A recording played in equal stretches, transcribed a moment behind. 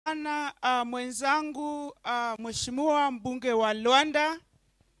sana mwenzangu mheshimiwa mbunge wa Luanda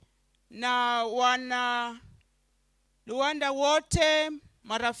na wana Luanda wote,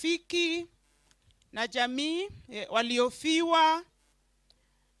 marafiki na jamii waliofiwa.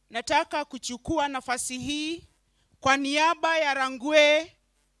 Nataka kuchukua nafasi hii kwa niaba ya Rangwe,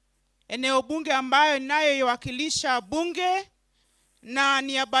 eneo bunge ambayo ninayowakilisha bunge, na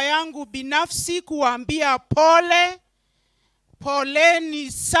niaba yangu binafsi kuambia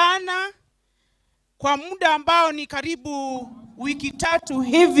poleni sana. Kwa muda ambao ni karibu wiki 3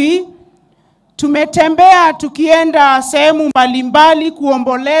 hivi, tumetembea tukienda sehemu mbalimbali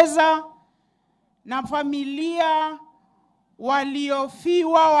kuomboleza na familia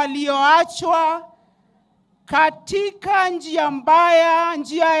waliofiwa, walioachwa katika njia mbaya,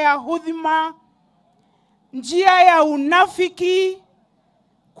 njia ya hudhima, njia ya unafiki,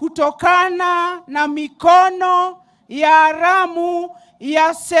 kutokana na mikono ya haramu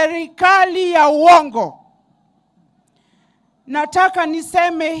ya serikali ya uongo. Nataka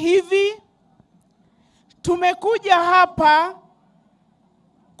niseme hivi, tumekuja hapa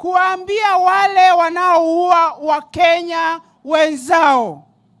kuambia wale wanaoua Wakenya wenzao,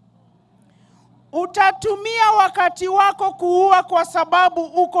 utatumia wakati wako kuua kwa sababu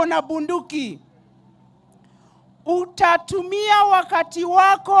uko na bunduki. Utatumia wakati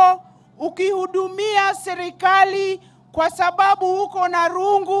wako ukihudumia serikali kwa sababu uko na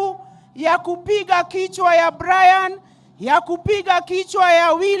rungu ya kupiga kichwa ya Brian, ya kupiga kichwa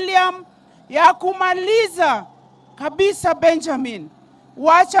ya William, ya kumaliza kabisa Benjamin.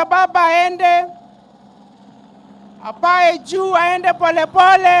 Wacha baba aende, apae juu, aende pole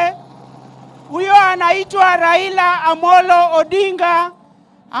pole. Huyo anaitwa Raila Amolo Odinga,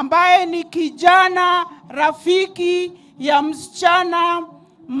 ambaye ni kijana rafiki ya msichana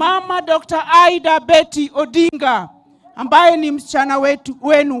Mama Dr. Aida Betty Odinga, ambaye ni msichana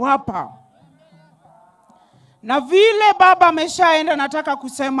wenu hapa. Na vile baba ameshaenda, nataka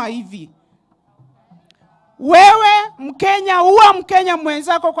kusema hivi: wewe Mkenya, uwa Mkenya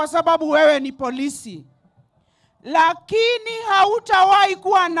mwenzako kwa sababu wewe ni polisi, lakini hautawahi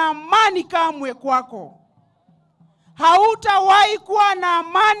kuwa na amani kamwe kwako. Hautawahi kuwa na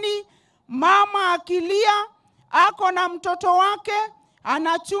amani. Mama akilia, ako na mtoto wake,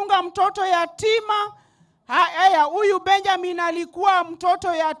 anachunga mtoto yatima. Huyu Benjamin alikuwa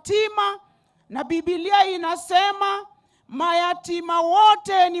mtoto yatima, na Biblia inasema mayatima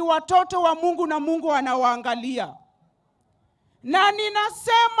wote ni watoto wa Mungu na Mungu anawaangalia. Na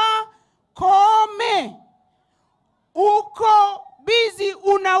ninasema Koome, uko busy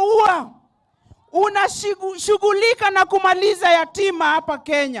unaua, unashughulika na kumaliza yatima hapa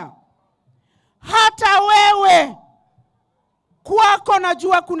Kenya. Hata wewe kwako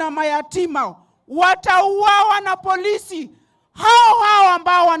najua kuna mayatima watauawa na polisi, hao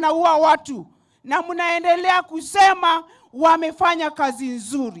ambao wanaua watu, na mnaendelea kusema wamefanya kazi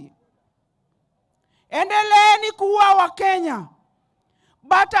nzuri. Endeleeni kuua wa Kenya,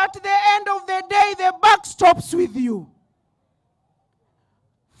 but at the end of the day the buck stops with you.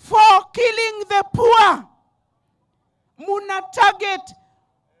 For killing the poor, muna target,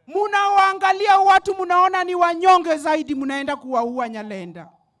 muna waangalia watu munaona ni wanyonge zaidi, munaenda kuwaua Nyalenda.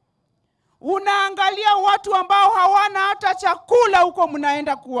 Unaangalia watu ambao hawana hata chakula huko,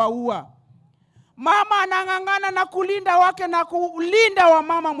 munaenda kuwaua. Mama anang'ang'ana na kulinda wake na kulinda wa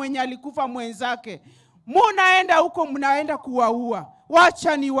mama mwenye alikufa mwenzake, munaenda huko, munaenda kuwaua.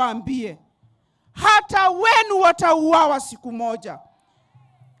 Wacha niwaambie, hata wenu watauawa siku moja.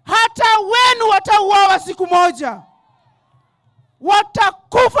 Hata wenu watauawa siku moja.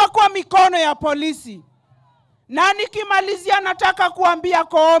 Watakufa kwa mikono ya polisi. Na nikimalizia, nataka kuambia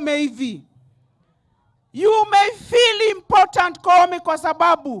Koome hivi: you may feel important, Koome, kwa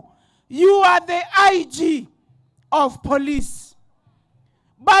sababu you are the IG of police.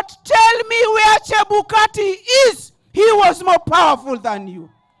 But tell me where Chebukati is. He was more powerful than you.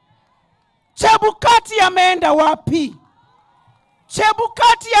 Chebukati ameenda wapi?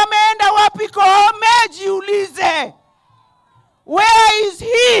 Chebukati ameenda wapi? Koome, jiulize. Where is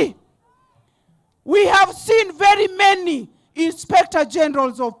he? We have seen very many inspector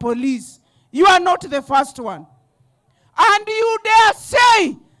generals of police. You are not the first one. And you dare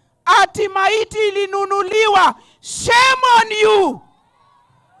say ati maiti ilinunuliwa. Shame on you.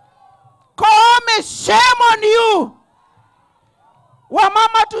 Koome, shame on you.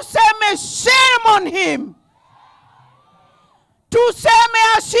 Wamama tuseme shame on him. Tuseme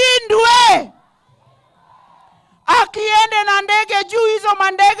ashindwe. Akiende na ndege juu, hizo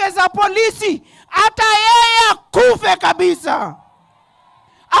mandege za polisi, hata yeye akufe kabisa.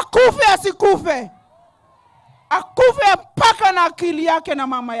 Akufe asikufe. akufe mpaka na akili yake na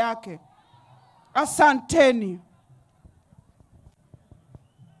mama yake. Asanteni.